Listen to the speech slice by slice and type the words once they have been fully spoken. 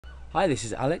Hi, this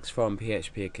is Alex from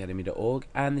phpacademy.org,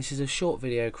 and this is a short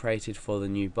video created for the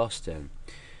new Boston.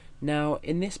 Now,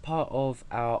 in this part of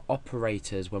our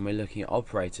operators, when we're looking at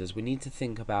operators, we need to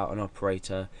think about an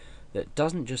operator that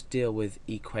doesn't just deal with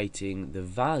equating the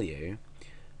value,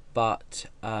 but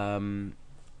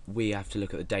we have to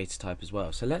look at the data type as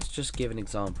well. So let's just give an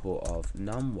example of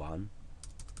num1, and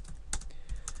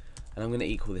I'm going to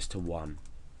equal this to 1,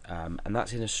 and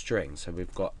that's in a string. So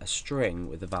we've got a string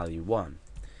with the value 1.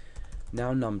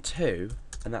 Now num2,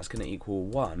 and that's going to equal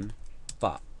 1,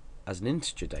 but as an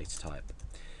integer data type.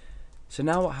 So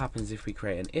now what happens if we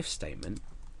create an if statement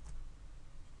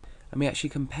and we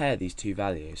actually compare these two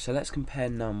values? So let's compare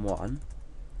num1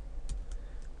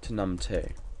 to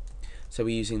num2. So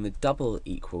we're using the double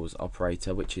equals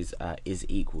operator, which is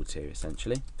equal to,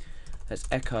 essentially. Let's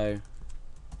echo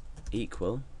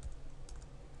equal,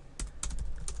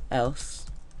 else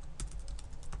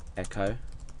echo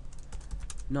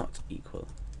not equal.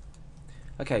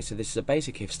 Okay, so this is a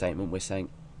basic if statement. We're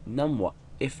saying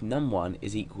if num1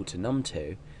 is equal to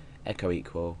num2, echo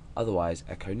equal, otherwise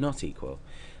echo not equal.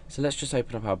 So let's just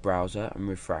open up our browser and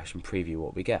refresh and preview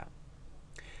what we get.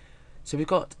 So we've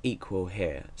got equal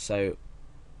here, so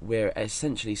we're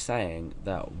essentially saying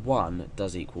that 1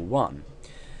 does equal 1.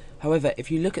 However, if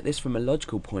you look at this from a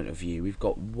logical point of view, we've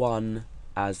got 1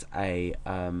 as a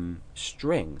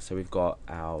string, so we've got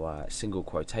our single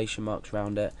quotation marks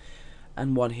around it,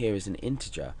 and 1 here is an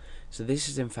integer. So this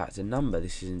is in fact a number,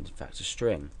 this is in fact a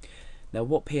string. Now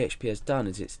what PHP has done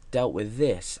is it's dealt with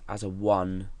this as a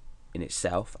 1 in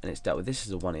itself, and it's dealt with this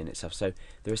as a 1 in itself, so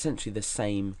they're essentially the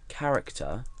same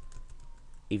character,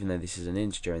 even though this is an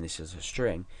integer and this is a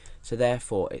string, so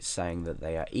therefore it's saying that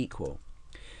they are equal.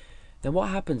 Then what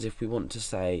happens if we want to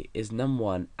say, is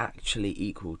num1 actually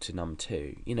equal to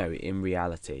num2? You know, in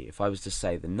reality, if I was to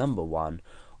say the number 1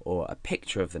 or a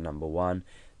picture of the number 1,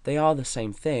 they are the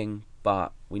same thing,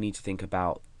 but we need to think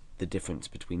about the difference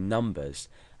between numbers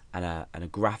and a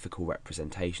graphical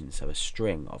representation, so a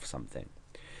string of something.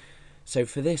 So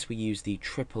for this we use the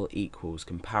triple equals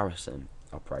comparison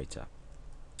operator.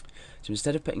 So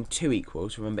instead of putting two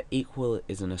equals, remember equal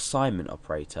is an assignment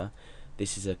operator,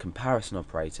 this is a comparison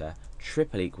operator.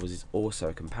 Triple equals is also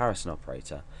a comparison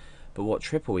operator, but what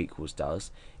triple equals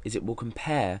does is it will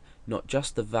compare not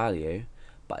just the value,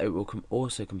 but it will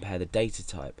also compare the data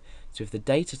type. So if the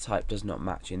data type does not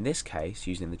match in this case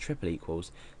using the triple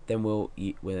equals, then we're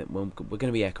going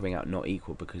to be echoing out not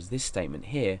equal, because this statement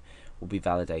here will be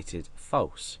validated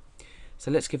false. So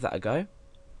let's give that a go.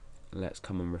 Let's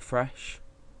come and refresh.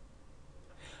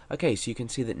 Okay, so you can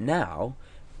see that now,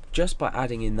 just by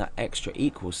adding in that extra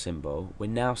equal symbol, we're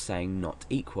now saying not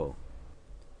equal.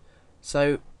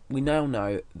 So we now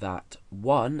know that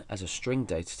 1 as a string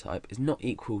data type is not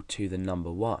equal to the number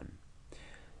 1.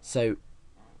 So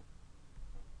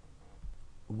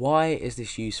why is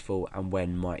this useful, and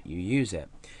when might you use it?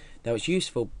 Now it's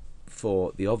useful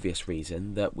for the obvious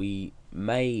reason that we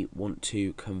may want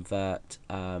to convert,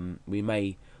 we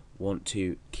may want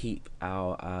to keep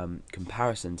our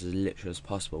comparisons as literal as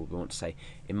possible. We want to say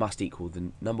it must equal,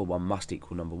 the number 1 must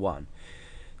equal number 1.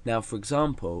 Now for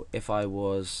example, if I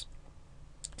was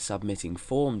submitting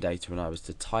form data and I was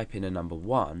to type in a number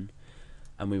 1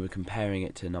 and we were comparing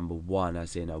it to number 1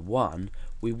 as in a 1,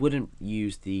 we wouldn't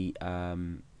use the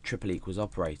triple equals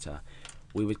operator.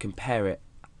 We would compare it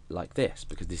like this,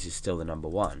 because this is still the number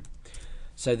 1.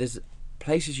 So there's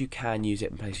places you can use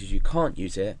it and places you can't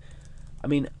use it. I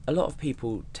mean, a lot of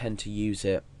people tend to use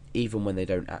it even when they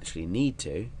don't actually need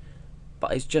to,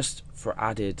 but it's just for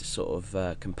added sort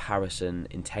of comparison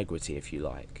integrity, if you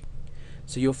like.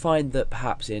 So you'll find that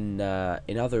perhaps in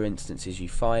other instances you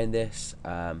find this,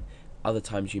 other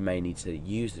times you may need to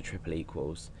use the triple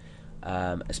equals,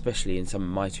 especially in some of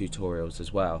my tutorials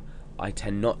as well. I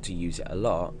tend not to use it a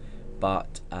lot,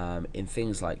 but in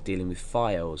things like dealing with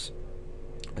files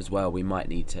as well, we might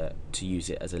need to use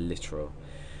it as a literal.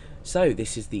 So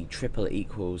this is the triple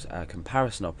equals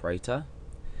comparison operator,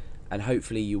 and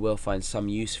hopefully you will find some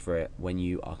use for it when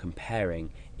you are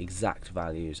comparing exact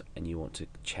values and you want to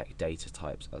check data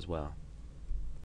types as well.